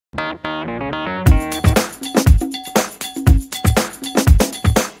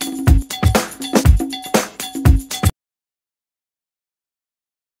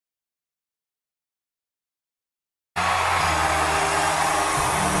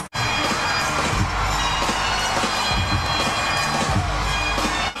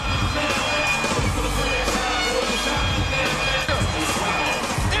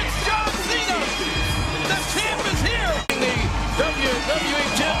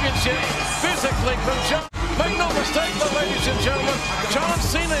Physically from John. Make no mistake, though, ladies and gentlemen, John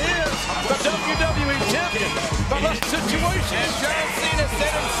Cena is the WWE champion. But the situation, and John Cena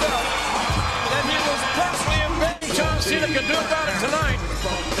said himself that he was personally embarrassed. John Cena can do about it tonight.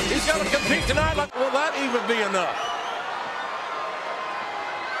 He's got to compete tonight. Like, will that even be enough?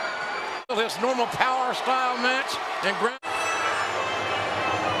 This normal power style match and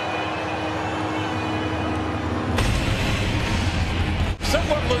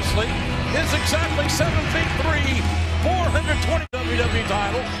somewhat loosely, is exactly 7'3", 420 WWE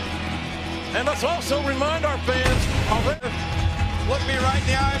title. And let's also remind our fans, look me right in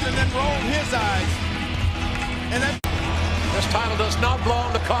the eyes and then roll his eyes. And then this title does not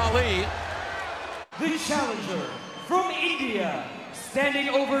belong to Khali. The challenger from India, standing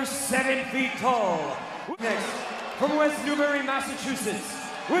over 7 feet tall. Next, from West Newbury, Massachusetts,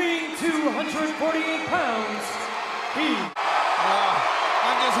 weighing 248 pounds,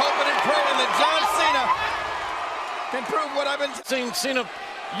 I'm just hoping and praying that John Cena can prove what I've been seeing Cena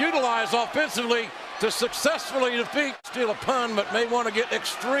utilize offensively to successfully defeat, steal a pun, but may want to get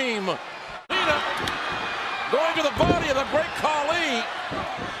extreme. Cena going to the body of the great Khali.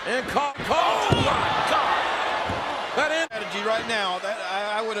 And oh my God! That strategy right now, that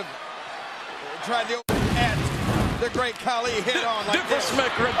I would have tried to at the great Khali head on. Like difference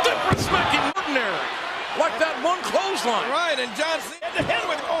maker, a difference-making ordinary. Like that one clothesline. Right, and John Cena head to head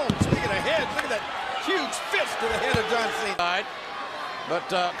with, oh, speaking of head, look at that huge fist to the head of John Cena. But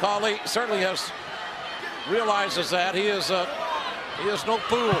Khali certainly realizes that. He is no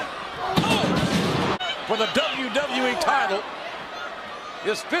fool. For the WWE title,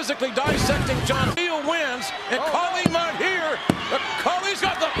 is physically dissecting John. Cena wins, and Khali might hear, but Khali's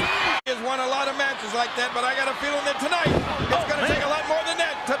got the... He has won a lot of matches like that, but I got a feeling that tonight it's going to take a lot more than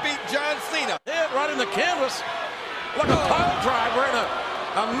that to beat John Cena. Yeah, right in the canvas, like a pile driver in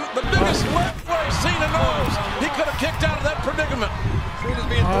the biggest left way Cena knows. He could have kicked out of that predicament. Cena's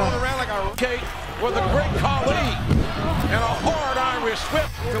being thrown around like a... Kate with the great Khali and a hard Irish whip.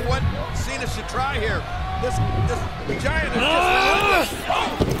 To what Cena should try here. This giant is just...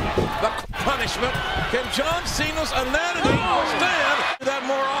 The punishment. Can John Cena's anatomy stand that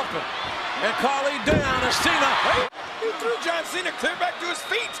more often? And Khali down as Cena. He threw John Cena clear back to his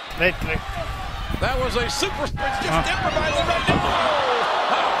feet. That was a super... It's just improvising right now.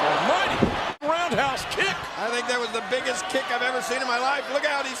 Oh, almighty. Roundhouse kick. I think that was the biggest kick I've ever seen in my life. Look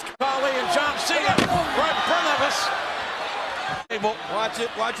out, he's... Khali and John Cena right in front of us. Watch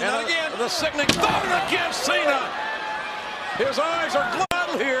it not again. The sickening thought against Cena. His eyes are glad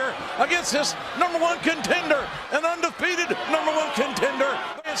here against his #1 contender, an undefeated #1 contender,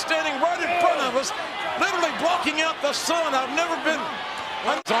 and standing right in front of us, literally blocking out the sun. I've never been...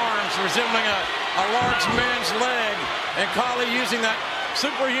 His arms resembling a large man's leg, and Khali using that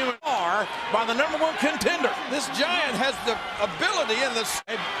superhuman power by the #1 contender. This giant has the ability and the...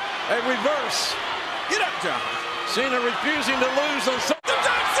 A reverse. Get up, John. Cena refusing to lose on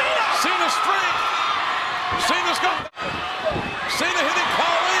John Cena! Cena's strength. Cena's got... Cena hitting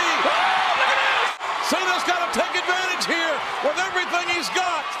Khali. Oh, look at this! Cena's got to take advantage here with everything he's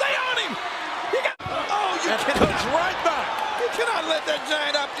got. Stay on him! Oh, you comes right back. You cannot let that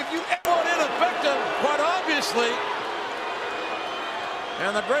giant up. If you ever ineffective, quite obviously.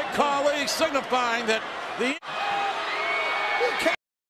 And the great Khali signifying that the...